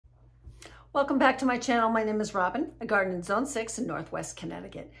Welcome back to my channel. My name is Robin. I garden in Zone 6 in Northwest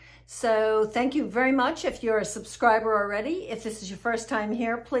Connecticut. So thank you very much if you're a subscriber already. If this is your first time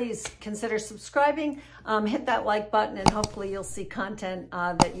here, please consider subscribing. Hit that like button and hopefully you'll see content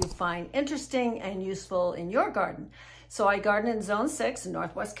that you find interesting and useful in your garden. So I garden in Zone 6 in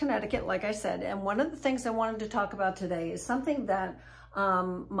Northwest Connecticut, like I said, and one of the things I wanted to talk about today is something that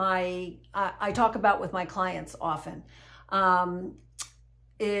I talk about with my clients often.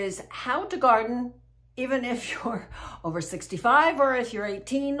 Is how to garden even if you're over 65 or if you're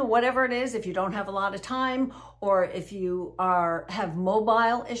 18, whatever it is, if you don't have a lot of time or if you have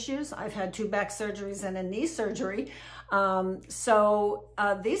mobile issues. I've had 2 back surgeries and a knee surgery.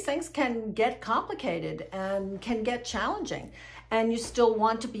 These things can get complicated and can get challenging, and you still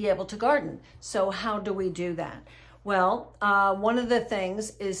want to be able to garden. So how do we do that? Well, one of the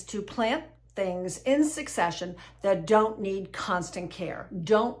things is to plant things in succession that don't need constant care.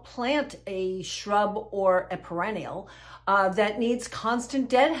 Don't plant a shrub or a perennial that needs constant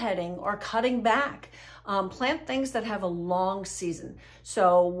deadheading or cutting back. Plant things that have a long season.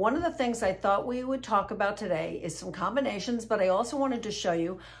 So one of the things I thought we would talk about today is some combinations, but I also wanted to show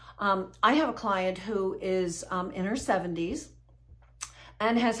you, I have a client who is in her 70s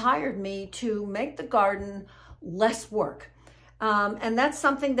and has hired me to make the garden less work. And that's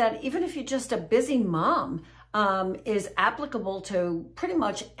something that even if you're just a busy mom, is applicable to pretty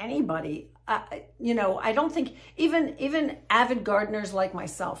much anybody. You know, I don't think even avid gardeners like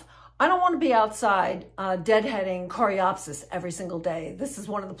myself, I don't want to be outside deadheading Coreopsis every single day. This is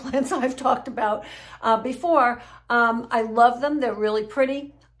one of the plants I've talked about before. I love them. They're really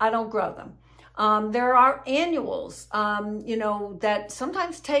pretty. I don't grow them. There are annuals, you know, that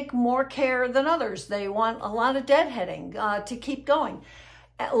sometimes take more care than others. They want a lot of deadheading to keep going.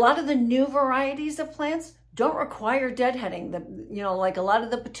 A lot of the new varieties of plants don't require deadheading. You know, like a lot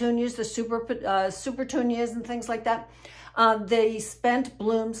of the petunias, the supertunias and things like that, the spent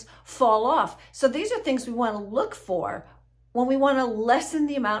blooms fall off. So these are things we want to look for when we want to lessen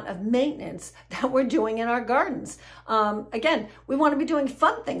the amount of maintenance that we're doing in our gardens. Again, we want to be doing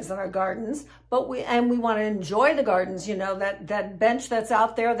fun things in our gardens, but we want to enjoy the gardens, you know, that bench that's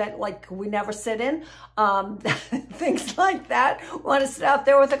out there that like we never sit in, things like that. We want to sit out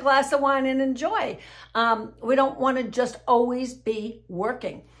there with a glass of wine and enjoy. We don't want to just always be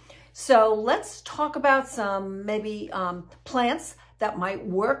working. So let's talk about some maybe plants that might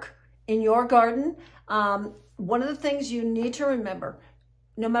work in your garden. One of the things you need to remember,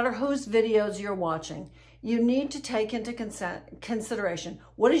 no matter whose videos you're watching, you need to take into consideration,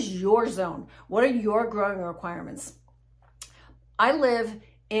 what is your zone? What are your growing requirements? I live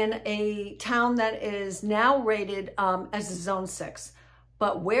in a town that is now rated as a Zone 6,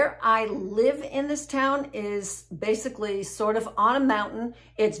 but where I live in this town is basically sort of on a mountain.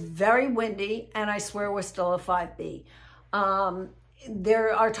 It's very windy, and I swear we're still a 5B.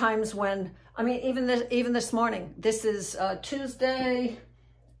 There are times when, I mean, even this morning, this is Tuesday,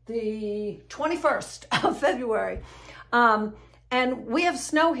 the 21st of February, and we have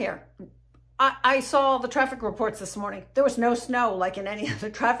snow here. I saw the traffic reports this morning. There was no snow like in any of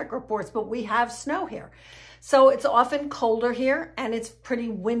the traffic reports, but we have snow here. So it's often colder here, and it's pretty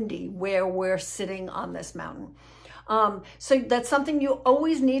windy where we're sitting on this mountain. So that's something you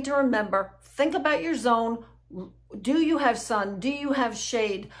always need to remember. Think about your zone. Do you have sun? Do you have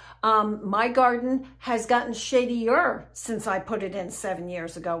shade? My garden has gotten shadier since I put it in 7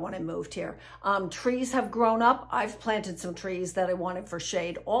 years ago when I moved here. Trees have grown up. I've planted some trees that I wanted for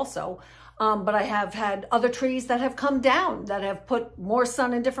shade also, but I have had other trees that have come down that have put more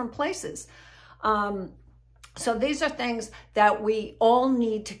sun in different places. So these are things that we all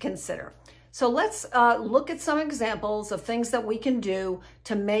need to consider. So let's look at some examples of things that we can do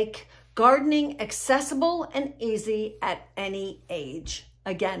to make gardening accessible and easy at any age.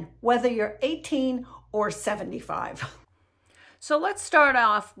 Again, whether you're 18 or 75. So let's start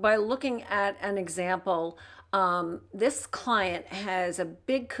off by looking at an example. This client has a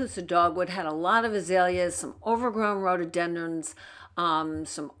big Kousa dogwood, had a lot of azaleas, some overgrown rhododendrons,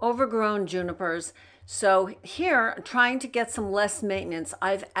 some overgrown junipers. So here, trying to get some less maintenance,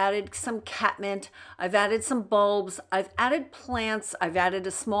 I've added some catmint, I've added some bulbs, I've added plants, I've added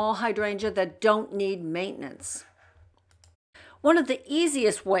a small hydrangea that don't need maintenance. One of the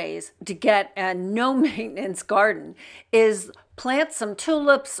easiest ways to get a no maintenance garden is plant some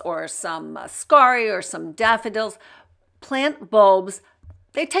tulips or some scari or some daffodils. Plant bulbs.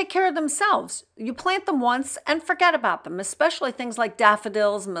 They take care of themselves. You plant them once and forget about them, especially things like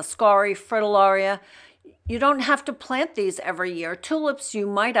daffodils, muscari, fritillaria. You don't have to plant these every year. Tulips you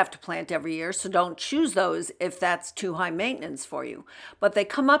might have to plant every year, so don't choose those if that's too high maintenance for you. But they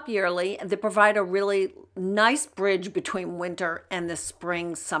come up yearly and they provide a really nice bridge between winter and the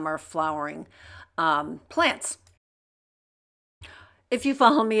spring, summer flowering plants. If you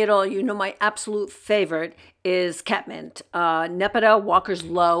follow me at all, you know my absolute favorite is catmint. Nepeta Walker's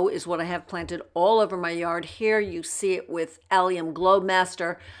Low is what I have planted all over my yard. Here you see it with Allium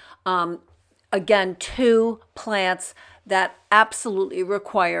Globemaster. Again, two plants that absolutely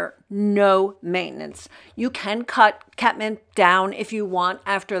require no maintenance. You can cut catmint down if you want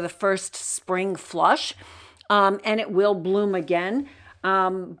after the first spring flush, and it will bloom again.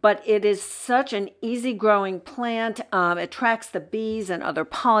 But it is such an easy growing plant. It attracts the bees and other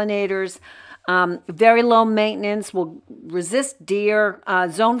pollinators. Very low maintenance, will resist deer.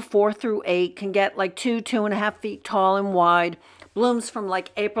 Zone 4 through 8 can get like 2.5 feet tall and wide. Blooms from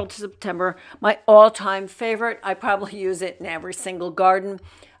like April to September. My all-time favorite. I probably use it in every single garden.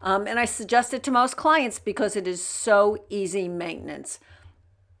 And I suggest it to most clients because it is so easy maintenance.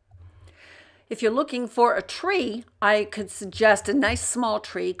 If you're looking for a tree, I could suggest a nice small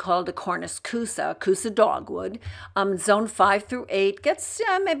tree called a Cornus Kousa dogwood. Zone 5 through 8 gets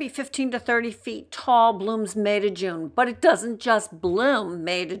maybe 15 to 30 feet tall, blooms May to June. But it doesn't just bloom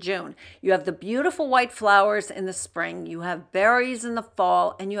May to June. You have the beautiful white flowers in the spring, you have berries in the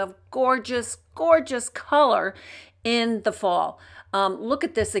fall, and you have gorgeous, gorgeous color in the fall. Look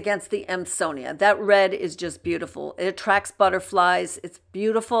at this against the Amsonia. That red is just beautiful. It attracts butterflies. It's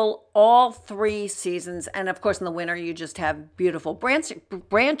beautiful all 3 seasons. And of course, in the winter, you just have beautiful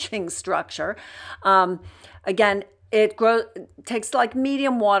branching structure. Again, it takes like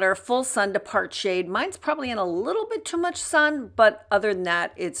medium water, full sun to part shade. Mine's probably in a little bit too much sun, but other than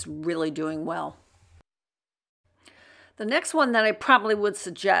that, it's really doing well. The next one that I probably would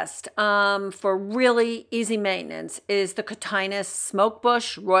suggest for really easy maintenance is the Cotinus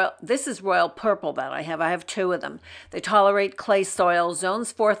Smokebush Royal. This is Royal Purple that I have. I have 2 of them. They tolerate clay soil,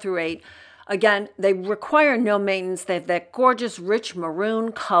 zones 4 through 8. Again, they require no maintenance. They have that gorgeous, rich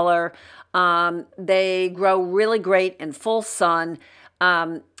maroon color. They grow really great in full sun.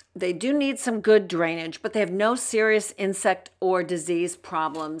 They do need some good drainage, but they have no serious insect or disease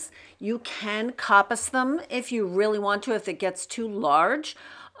problems. You can coppice them if you really want to, if it gets too large,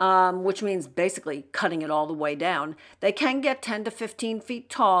 which means basically cutting it all the way down. They can get 10 to 15 feet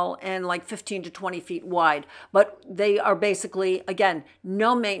tall and like 15 to 20 feet wide, but they are basically, again,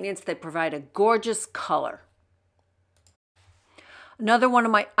 no maintenance. They provide a gorgeous color. Another one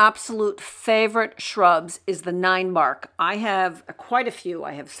of my absolute favorite shrubs is the 9-bark. I have quite a few.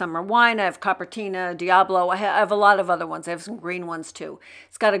 I have Summer Wine, I have Coppertina, Diablo, I have a lot of other ones. I have some green ones too.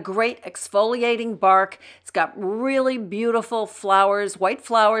 It's got a great exfoliating bark. It's got really beautiful flowers, white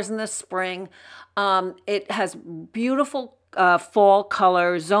flowers in the spring. It has beautiful fall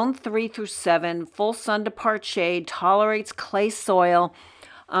color, zone 3 through 7, full sun to part shade, tolerates clay soil.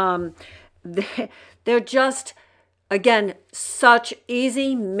 They're just... Again, such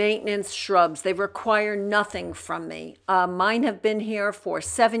easy maintenance shrubs. They require nothing from me. Mine have been here for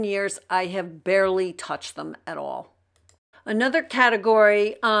 7 years. I have barely touched them at all. Another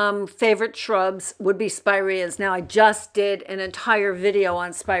category, favorite shrubs, would be spireas. Now, I just did an entire video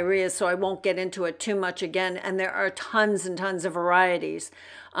on spireas, so I won't get into it too much again. And there are tons and tons of varieties.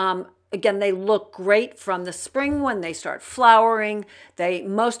 Again, they look great from the spring when they start flowering.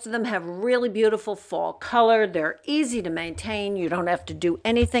 Most of them have really beautiful fall color. They're easy to maintain. You don't have to do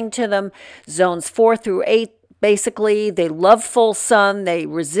anything to them. Zones 4 through 8, basically. They love full sun. They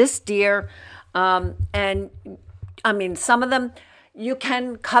resist deer. And I mean, some of them, you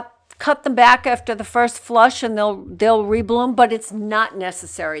can cut them back after the first flush and they'll rebloom, but it's not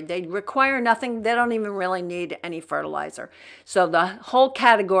necessary. They require nothing. They don't even really need any fertilizer. So the whole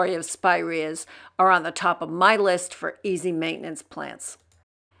category of spireas are on the top of my list for easy maintenance plants.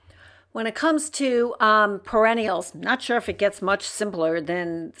 When it comes to perennials, not sure if it gets much simpler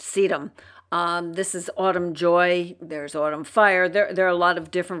than sedum. This is Autumn Joy. There's Autumn Fire. There are a lot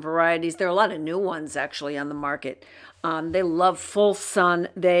of different varieties. There are a lot of new ones actually on the market. They love full sun.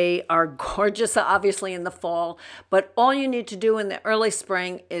 They are gorgeous, obviously, in the fall. But all you need to do in the early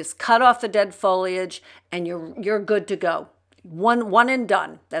spring is cut off the dead foliage, and you're good to go. One and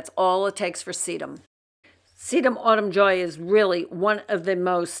done. That's all it takes for sedum. Sedum Autumn Joy is really one of the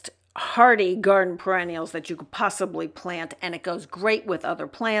most hardy garden perennials that you could possibly plant, and it goes great with other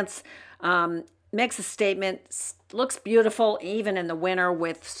plants. Makes a statement, looks beautiful even in the winter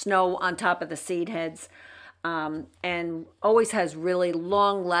with snow on top of the seed heads, and always has really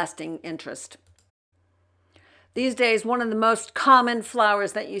long-lasting interest. These days, one of the most common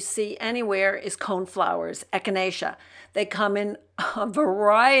flowers that you see anywhere is coneflowers, echinacea. They come in a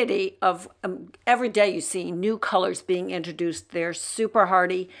variety of, every day you see new colors being introduced. They're super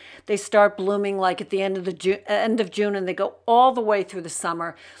hardy. They start blooming like at the end of June, and they go all the way through the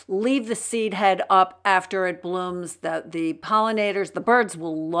summer. Leave the seed head up after it blooms. The pollinators, the birds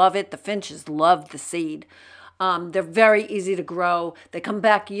will love it. The finches love the seed. They're very easy to grow. They come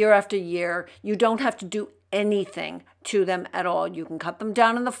back year after year. You don't have to do anything to them at all. You can cut them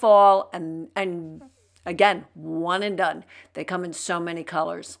down in the fall and again, one and done. They come in so many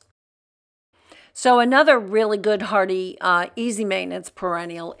colors. So another really good hardy, easy maintenance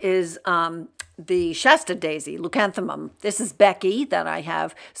perennial is the Shasta daisy, Leucanthemum. This is Becky that I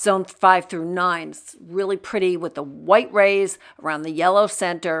have, zone 5 through 9. It's really pretty with the white rays around the yellow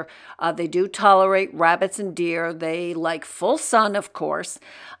center. They do tolerate rabbits and deer. They like full sun, of course.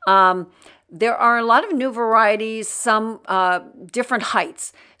 There are a lot of new varieties, some different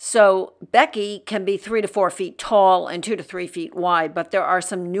heights. So Becky can be 3 to 4 feet tall and 2 to 3 feet wide, but there are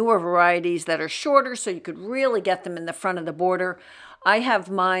some newer varieties that are shorter, so you could really get them in the front of the border. I have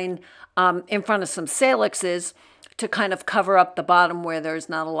mine in front of some salixes to kind of cover up the bottom where there's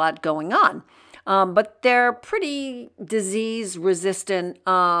not a lot going on. But they're pretty disease resistant,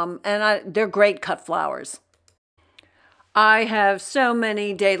 and they're great cut flowers. I have so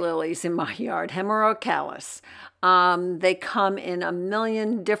many daylilies in my yard, Hemerocalis. They come in a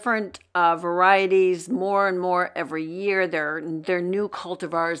million different varieties, more and more every year. They're new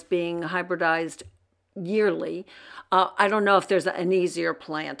cultivars being hybridized yearly. I don't know if there's an easier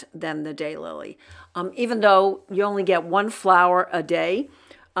plant than the daylily. Even though you only get one flower a day,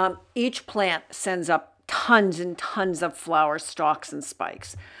 each plant sends up tons and tons of flower stalks and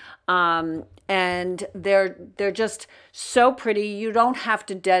spikes. And they're just so pretty. You don't have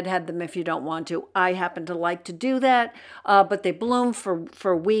to deadhead them if you don't want to. I happen to like to do that, but they bloom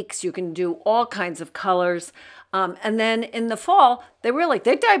for weeks. You can do all kinds of colors. And then in the fall, they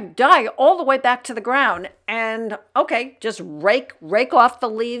die all the way back to the ground. And okay, just rake off the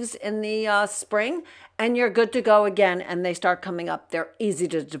leaves in the spring, and you're good to go again, and they start coming up. They're easy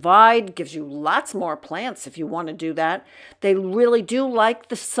to divide, gives you lots more plants if you want to do that. They really do like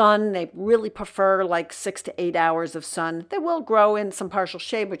the sun. They really prefer like 6 to 8 hours of sun. They will grow in some partial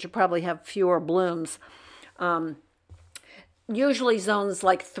shade, but you probably have fewer blooms. Usually zones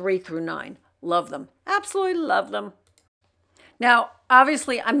like 3 through 9. Love them. Absolutely love them. Now,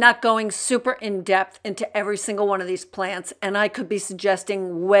 obviously, I'm not going super in depth into every single one of these plants, and I could be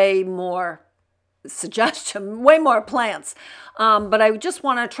suggesting way more plants. But I just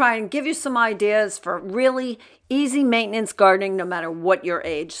want to try and give you some ideas for really easy maintenance gardening no matter what your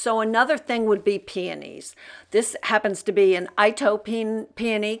age. So another thing would be peonies. This happens to be an Ito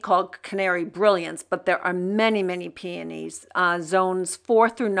peony called Canary Brilliance, but there are many, many peonies, zones 4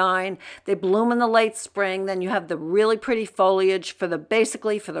 through 9. They bloom in the late spring. Then you have the really pretty foliage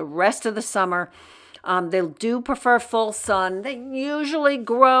basically for the rest of the summer. They do prefer full sun. They usually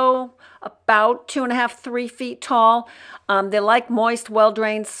grow about 2.5 to 3 feet tall. They like moist,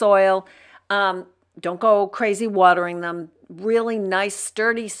 well-drained soil. Don't go crazy watering them. Really nice,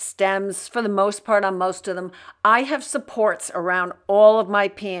 sturdy stems for the most part on most of them. I have supports around all of my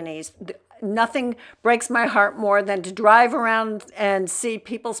peonies. Nothing breaks my heart more than to drive around and see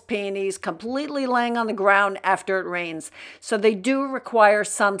people's peonies completely laying on the ground after it rains. So they do require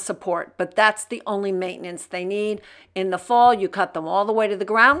some support, but that's the only maintenance they need. In the fall, you cut them all the way to the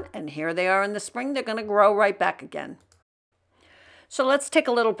ground, and here they are in the spring. They're going to grow right back again. So let's take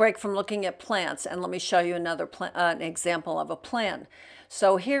a little break from looking at plants, and let me show you an example of a plant.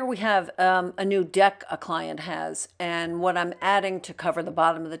 So here we have a new deck a client has, and what I'm adding to cover the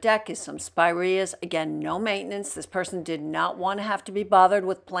bottom of the deck is some spireas. Again, no maintenance. This person did not want to have to be bothered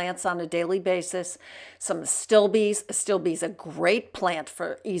with plants on a daily basis. Some astilbes. Astilbe is a great plant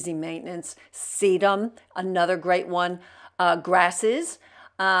for easy maintenance. Sedum, another great one. Grasses.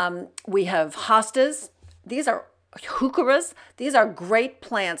 We have hostas. These are heucheras. These are great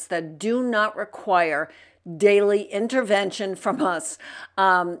plants that do not require daily intervention from us.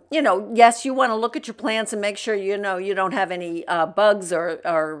 Yes, you want to look at your plants and make sure you don't have any bugs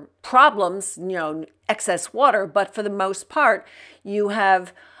or problems, excess water. But for the most part, you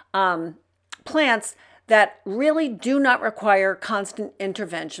have plants that really do not require constant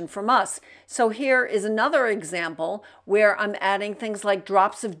intervention from us. So here is another example where I'm adding things like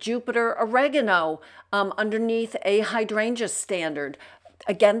drops of Jupiter oregano underneath a hydrangea standard.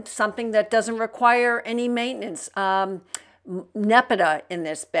 Again, something that doesn't require any maintenance. Nepeta in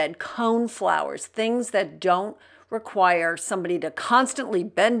this bed, cone flowers, things that don't require somebody to constantly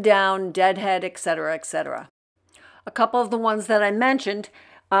bend down, deadhead, etc., etc. A couple of the ones that I mentioned,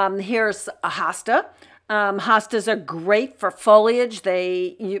 here's a hosta. Hostas are great for foliage.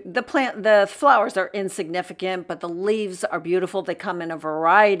 The flowers are insignificant, but the leaves are beautiful. They come in a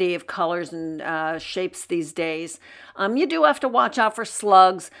variety of colors and shapes these days. You do have to watch out for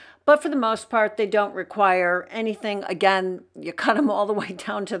slugs, but for the most part, they don't require anything. Again, you cut them all the way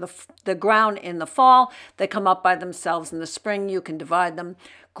down to the ground in the fall. They come up by themselves in the spring. You can divide them.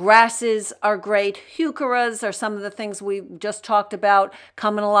 Grasses are great. Heucheras are some of the things we just talked about.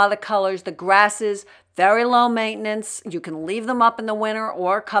 Come in a lot of colors. The grasses, very low maintenance. You can leave them up in the winter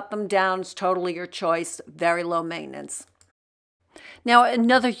or cut them down. It's totally your choice. Very low maintenance. Now,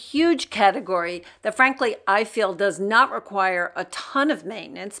 another huge category that frankly I feel does not require a ton of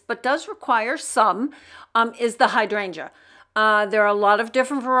maintenance, but does require some, is the hydrangea. There are a lot of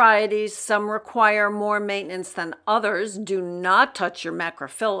different varieties. Some require more maintenance than others. Do not touch your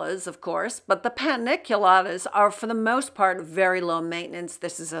macrophyllus, of course, but the paniculatas are for the most part very low maintenance.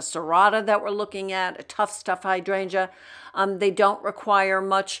 This is a serrata that we're looking at, a tough stuff hydrangea. They don't require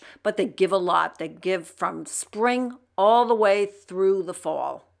much, but they give a lot. They give from spring all the way through the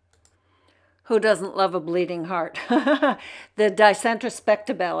fall. Who doesn't love a bleeding heart? The Dicentra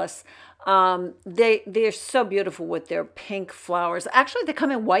spectacellus. They're so beautiful with their pink flowers. Actually, they come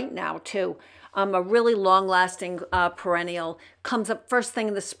in white now too. A really long-lasting perennial, comes up first thing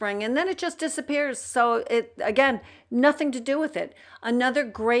in the spring and then it just disappears. So again, nothing to do with it. Another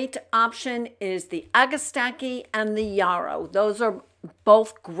great option is the agastache and the yarrow. Those are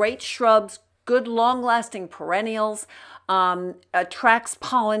both great shrubs, good long-lasting perennials, attracts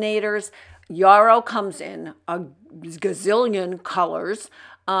pollinators. Yarrow comes in a gazillion colors.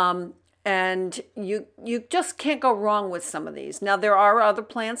 And you just can't go wrong with some of these. Now, there are other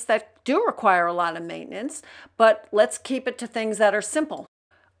plants that do require a lot of maintenance, but let's keep it to things that are simple.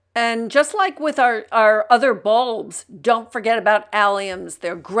 And just like with our other bulbs, don't forget about alliums.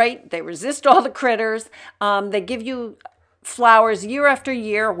 They're great. They resist all the critters. They give you flowers year after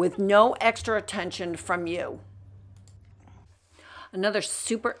year with no extra attention from you. Another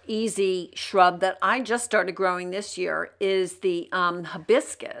super easy shrub that I just started growing this year is the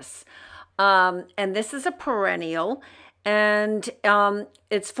hibiscus. And this is a perennial, and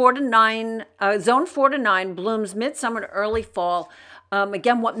it's 4 to 9, zone 4 to 9, blooms midsummer to early fall.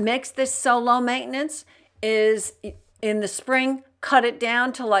 Again, what makes this so low maintenance is in the spring, cut it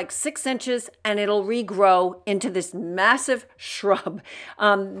down to like 6 inches and it'll regrow into this massive shrub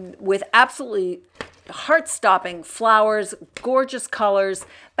with absolutely heart-stopping flowers, gorgeous colors,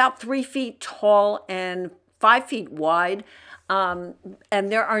 about 3 feet tall and 5 feet wide. And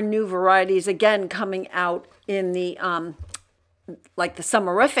there are new varieties, again, coming out in the, like the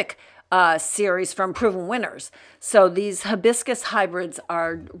Summerific series from Proven Winners. So these hibiscus hybrids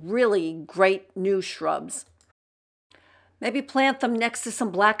are really great new shrubs. Maybe plant them next to some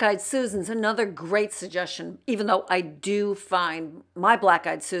black-eyed Susans, another great suggestion, even though I do find my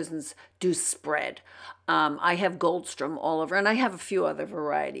black-eyed Susans do spread. I have Goldstrom all over, and I have a few other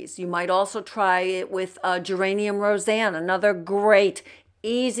varieties. You might also try it with Geranium Roseanne, another great,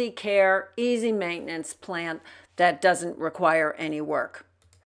 easy care, easy maintenance plant that doesn't require any work.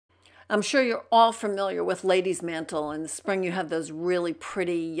 I'm sure you're all familiar with lady's mantle. In the spring, you have those really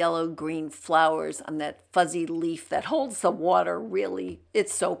pretty yellow-green flowers on that fuzzy leaf that holds the water. Really,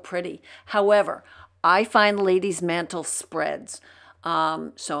 it's so pretty. However, I find lady's mantle spreads.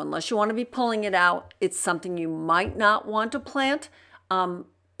 So unless you want to be pulling it out, it's something you might not want to plant.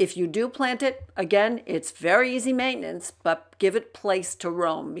 If you do plant it, again, it's very easy maintenance, but give it place to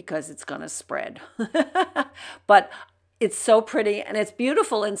roam because it's going to spread. But it's so pretty and it's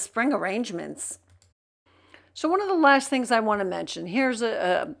beautiful in spring arrangements. So one of the last things I want to mention, here's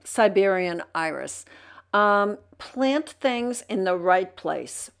a Siberian iris. Plant things in the right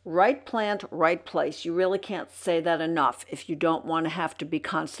place. Right plant, right place. You really can't say that enough if you don't want to have to be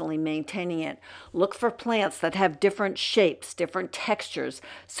constantly maintaining it. Look for plants that have different shapes, different textures,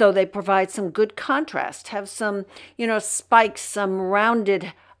 so they provide some good contrast. Have some, spikes, some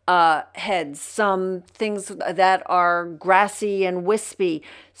rounded heads, some things that are grassy and wispy.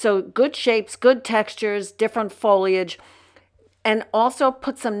 So good shapes, good textures, different foliage. And also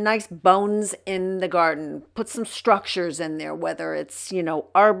put some nice bones in the garden. Put some structures in there, whether it's,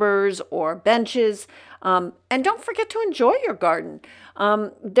 arbors or benches. And don't forget to enjoy your garden.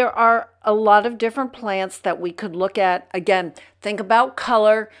 There are a lot of different plants that we could look at. Again, think about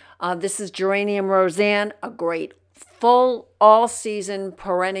color. This is Geranium Roseanne, a great full all-season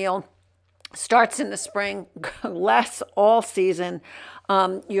perennial. Starts in the spring, lasts all season.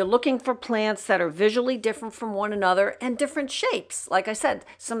 You're looking for plants that are visually different from one another and different shapes. Like I said,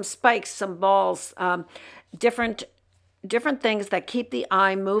 some spikes, some balls, different things that keep the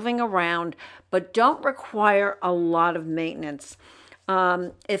eye moving around, but don't require a lot of maintenance.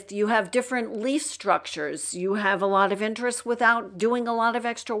 If you have different leaf structures, you have a lot of interest without doing a lot of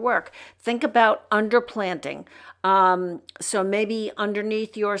extra work. Think about underplanting. So maybe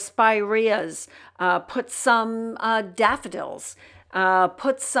underneath your spireas, put some daffodils.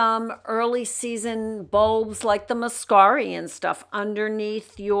 Put some early season bulbs like the muscari and stuff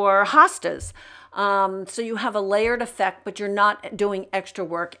underneath your hostas. So you have a layered effect, but you're not doing extra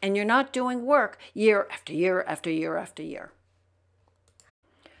work, and you're not doing work year after year after year after year.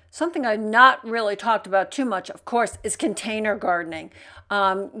 Something I've not really talked about too much, of course, is container gardening.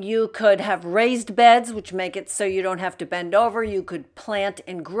 You could have raised beds, which make it so you don't have to bend over. You could plant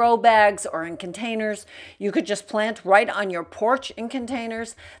in grow bags or in containers. You could just plant right on your porch in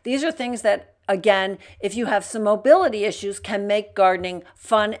containers. These are things that, again, if you have some mobility issues, can make gardening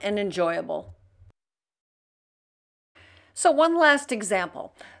fun and enjoyable. So one last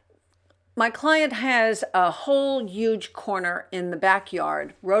example. My client has a whole huge corner in the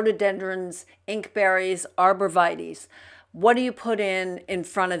backyard, rhododendrons, inkberries, arborvitaes. What do you put in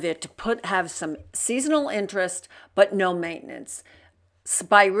front of it to have some seasonal interest but no maintenance?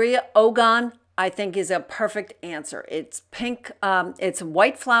 Spirea ogon, I think, is a perfect answer. It's pink, it's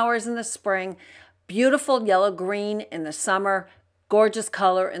white flowers in the spring, beautiful yellow-green in the summer, gorgeous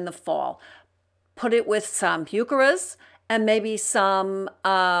color in the fall. Put it with some heucheras and maybe some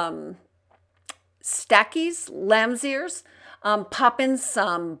stackies, lamb's ears, pop in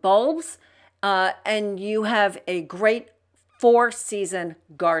some bulbs, and you have a great 4-season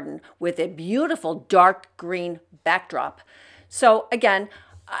garden with a beautiful dark green backdrop. So again,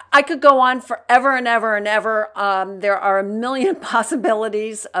 I could go on forever and ever and ever. There are a million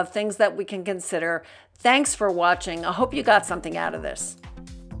possibilities of things that we can consider. Thanks for watching. I hope you got something out of this.